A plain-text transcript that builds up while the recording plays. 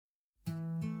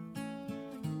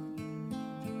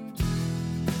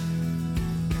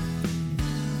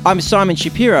I'm Simon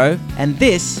Shapiro, and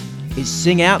this is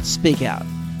SingOut SpeakOut.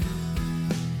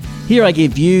 Here I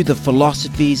give you the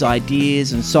philosophies,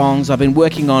 ideas, and songs I've been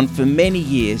working on for many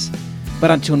years,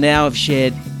 but until now I've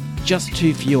shared just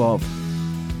too few of,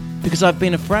 because I've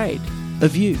been afraid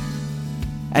of you.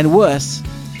 And worse,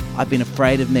 I've been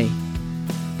afraid of me.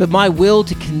 But my will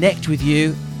to connect with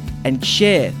you and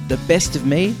share the best of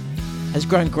me has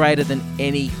grown greater than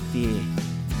any fear.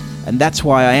 And that's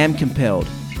why I am compelled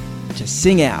to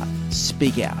sing out,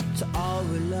 speak out. To all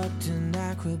reluctant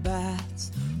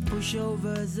acrobats,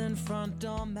 pushovers and front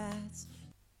door mats.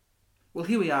 Well,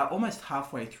 here we are, almost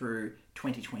halfway through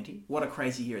 2020. What a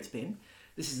crazy year it's been.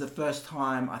 This is the first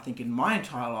time, I think, in my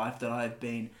entire life that I've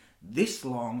been this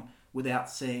long without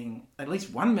seeing at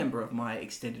least one member of my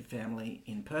extended family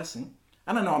in person.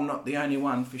 And I know I'm not the only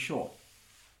one for sure.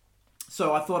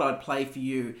 So I thought I'd play for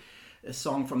you a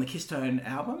song from the KisTone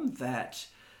album that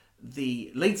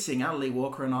the lead singer, Lee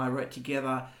Walker, and I wrote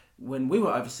together when we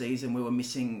were overseas and we were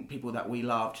missing people that we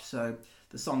loved. So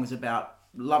the song is about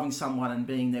loving someone and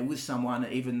being there with someone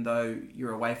even though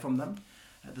you're away from them.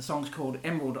 The song's called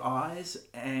Emerald Eyes,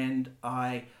 and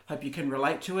I hope you can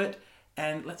relate to it.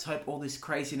 And let's hope all this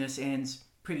craziness ends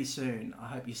pretty soon. I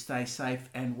hope you stay safe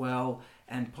and well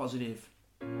and positive.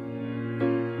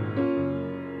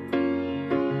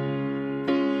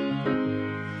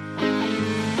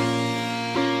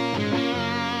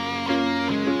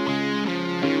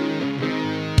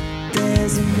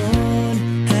 There's a moon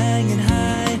hanging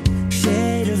high,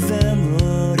 shade of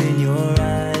emerald in your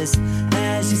eyes.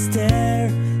 As you stare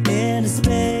into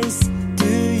space, do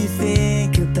you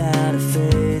think about a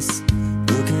face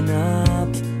looking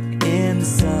up in the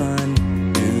sun?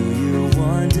 Do you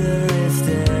wonder if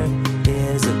there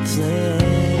is a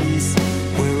place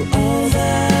where all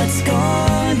that's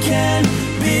gone can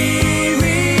be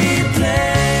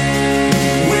replaced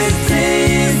with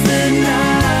days and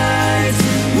nights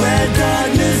where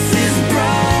darkness is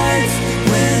bright,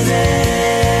 where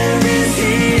there is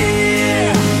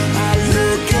here? I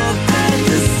look up at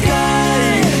the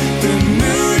sky, the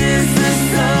moon is the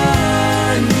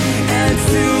sun, and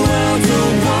two worlds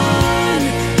are one,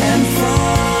 and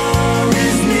far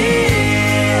is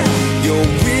near. You're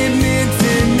with me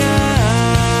tonight,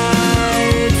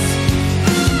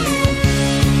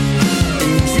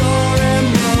 in your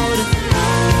emerald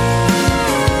eyes,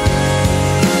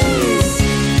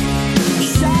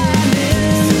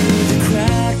 shining through the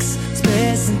cracks,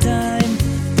 space and time,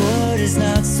 borders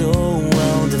not so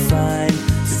well defined.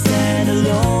 So stand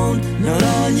alone, not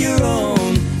on your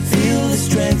own, feel the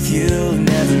strength you've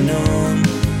never known.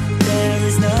 There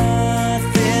is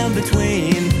nothing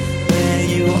between where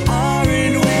you are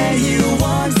and where you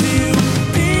want to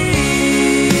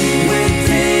be. With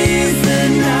days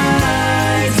and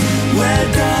nights, where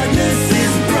darkness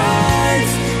is bright,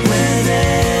 where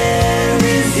there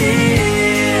is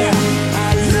here.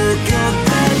 I look up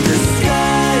at the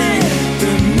sky,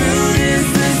 the moon is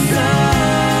the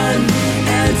sun,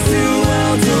 and two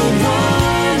worlds are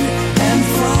one, and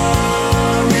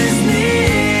far is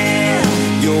near.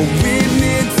 You're with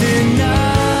me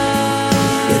tonight.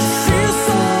 It feels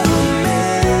so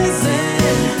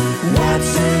amazing,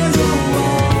 watching the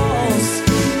walls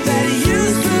that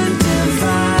used to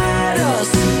divide us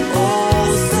all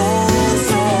so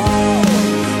tall,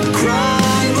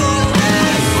 crumble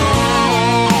and fall.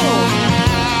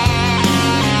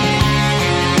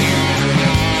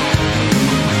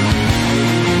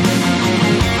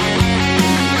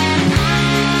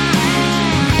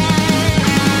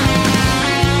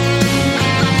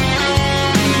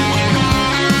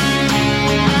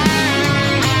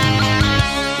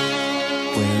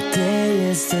 Where day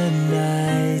is the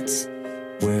night,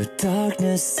 where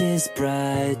darkness is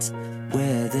bright,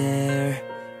 where there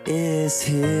is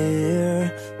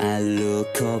here. I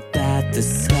look up at the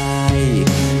sky,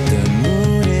 the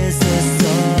moon is the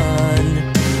sun,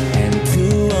 and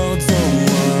two worlds are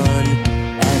one,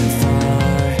 and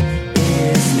far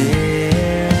is near.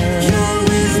 You're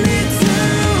with me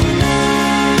tonight,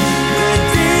 where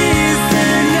day is the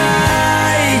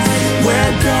night,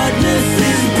 where darkness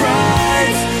is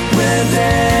bright, where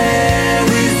there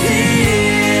is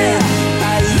here.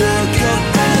 I look up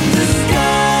at the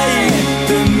sky,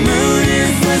 the moon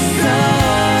is the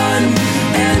sun,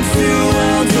 and two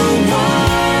worlds are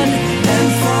one,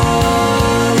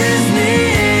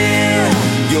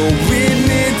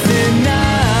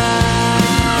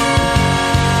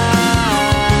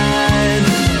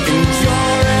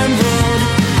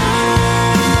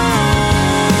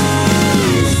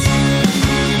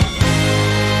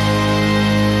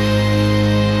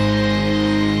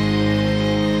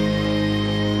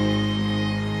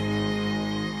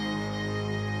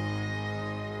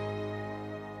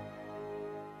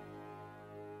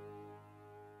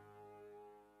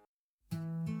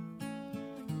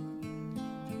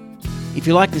 If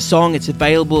you like the song, it's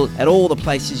available at all the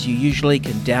places you usually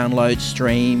can download,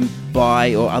 stream,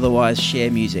 buy, or otherwise share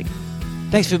music.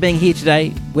 Thanks for being here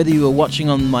today. Whether you are watching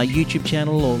on my YouTube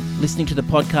channel or listening to the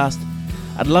podcast,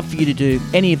 I'd love for you to do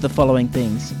any of the following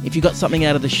things. If you got something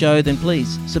out of the show, then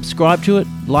please subscribe to it,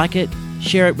 like it,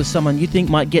 share it with someone you think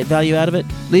might get value out of it,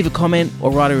 leave a comment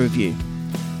or write a review.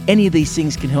 Any of these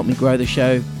things can help me grow the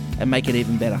show and make it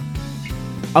even better.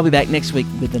 I'll be back next week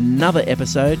with another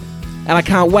episode, and I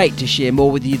can't wait to share more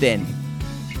with you then.